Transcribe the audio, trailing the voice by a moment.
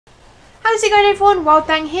How's it going everyone?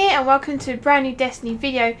 WildeThang here and welcome to a brand new Destiny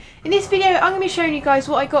video. In this video I'm going to be showing you guys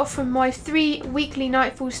what I got from my 3 weekly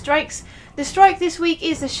Nightfall strikes. The strike this week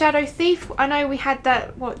is the Shadow Thief. I know we had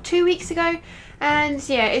that, 2 weeks ago? And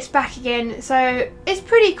yeah, it's back again. So it's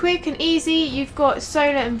pretty quick and easy. You've got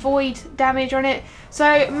solar and void damage on it.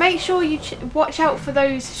 So make sure you watch out for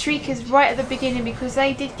those shriekers right at the beginning because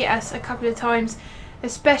they did get us a couple of times.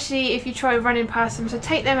 Especially if you try running past them, so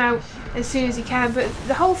take them out as soon as you can. But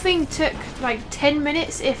the whole thing took like 10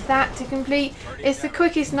 minutes, if that, to complete. It's the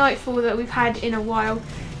quickest Nightfall that we've had in a while.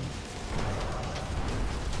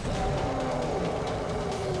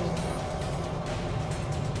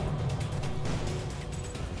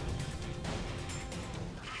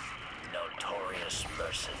 Notorious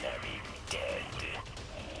mercenary dead.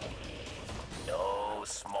 No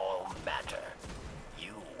small matter.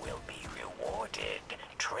 You will be rewarded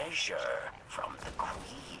treasure from the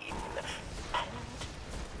Queen, and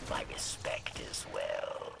my respect as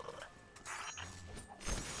well.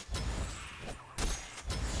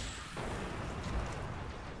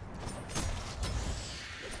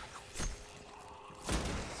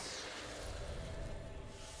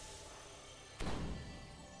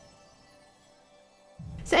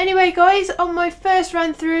 So anyway guys, on my first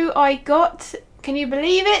run through I got, can you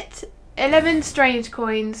believe it, 11 strange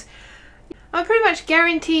coins. I'm pretty much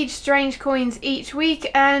guaranteed strange coins each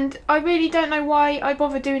week and I really don't know why I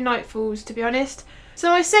bother doing Nightfalls, to be honest. So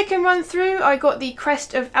my second run through I got the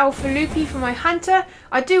Crest of Alpha Lupi for my Hunter.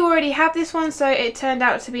 I do already have this one, so it turned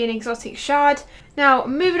out to be an exotic shard. Now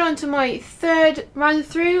moving on to my third run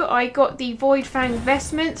through, I got the WildeThang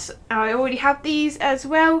vestments. I already have these as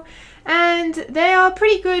well. And they are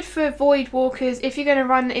pretty good for Void Walkers. If you're going to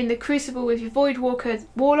run in the Crucible with your Void Walker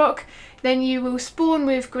Warlock, then you will spawn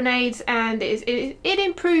with grenades and it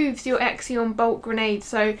improves your Axion Bolt grenades.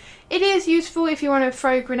 So it is useful if you want to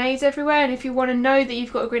throw grenades everywhere, and if you want to know that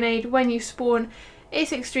you've got a grenade when you spawn,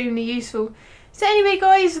 it's extremely useful. So anyway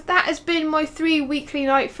guys, that has been my 3 weekly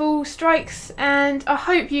Nightfall strikes, and I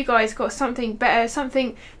hope you guys got something better,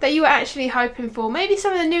 something that you were actually hoping for. Maybe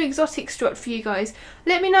some of the new exotics dropped for you guys.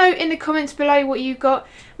 Let me know in the comments below what you got.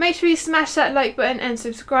 Make sure you smash that like button and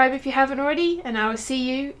subscribe if you haven't already, and I will see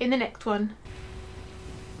you in the next one.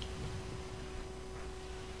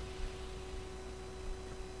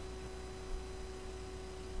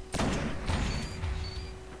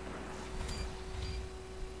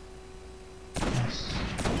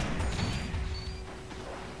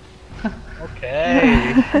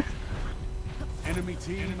 Okay. Enemy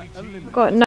team eliminated. Got no